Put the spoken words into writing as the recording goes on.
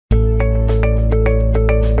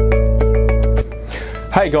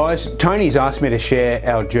Hey guys, Tony's asked me to share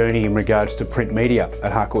our journey in regards to print media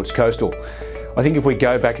at Harcourts Coastal. I think if we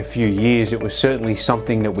go back a few years, it was certainly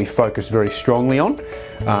something that we focused very strongly on,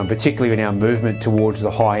 particularly in our movement towards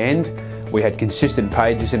the high end. We had consistent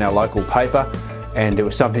pages in our local paper, and it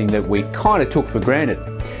was something that we kind of took for granted.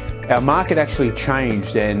 Our market actually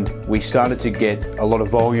changed and we started to get a lot of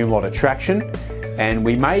volume, a lot of traction, and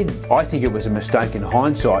we made, I think it was a mistake in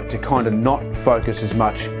hindsight, to kind of not focus as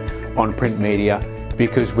much on print media,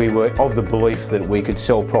 because we were of the belief that we could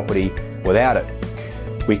sell property without it.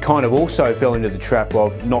 We kind of also fell into the trap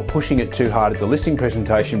of not pushing it too hard at the listing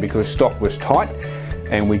presentation because stock was tight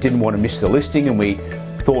and we didn't want to miss the listing, and we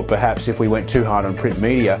thought perhaps if we went too hard on print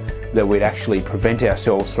media that we'd actually prevent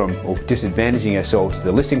ourselves from, or disadvantaging ourselves at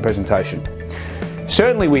the listing presentation.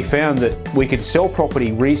 Certainly we found that we could sell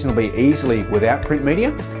property reasonably easily without print media.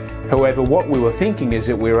 However, what we were thinking is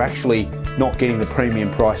that we were actually not getting the premium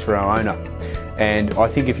price for our owner. And I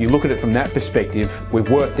think if you look at it from that perspective, we've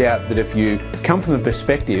worked out that if you come from the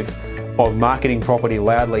perspective of marketing property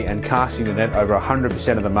loudly and casting the net over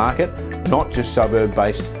 100% of the market, not just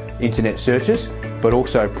suburb-based internet searches, but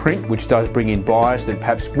also print, which does bring in buyers that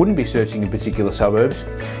perhaps wouldn't be searching in particular suburbs.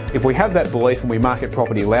 If we have that belief and we market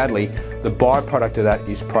property loudly, the byproduct of that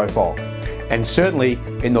is profile. And certainly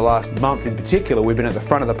in the last month in particular, we've been at the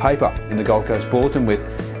front of the paper in the Gold Coast Bulletin with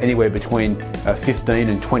anywhere between 15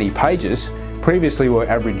 and 20 pages. Previously we were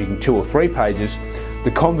averaging 2 or 3 pages.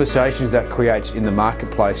 The conversations that creates in the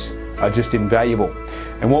marketplace are just invaluable.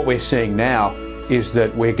 And what we're seeing now is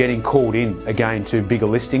that we're getting called in again to bigger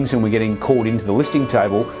listings, and we're getting called into the listing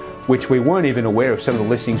table, which we weren't even aware of some of the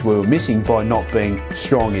listings we were missing by not being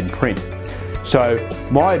strong in print. So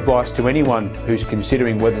my advice to anyone who's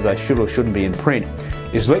considering whether they should or shouldn't be in print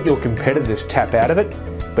is let your competitors tap out of it.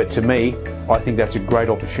 But to me, I think that's a great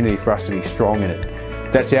opportunity for us to be strong in it.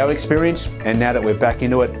 That's our experience, and now that we're back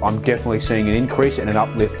into it, I'm definitely seeing an increase and an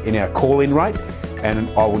uplift in our call-in rate, and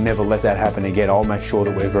I will never let that happen again. I'll make sure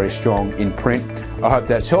that we're very strong in print. I hope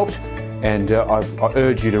that's helped, and I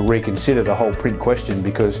urge you to reconsider the whole print question,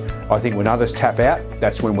 because I think when others tap out,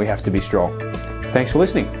 that's when we have to be strong. Thanks for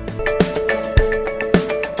listening.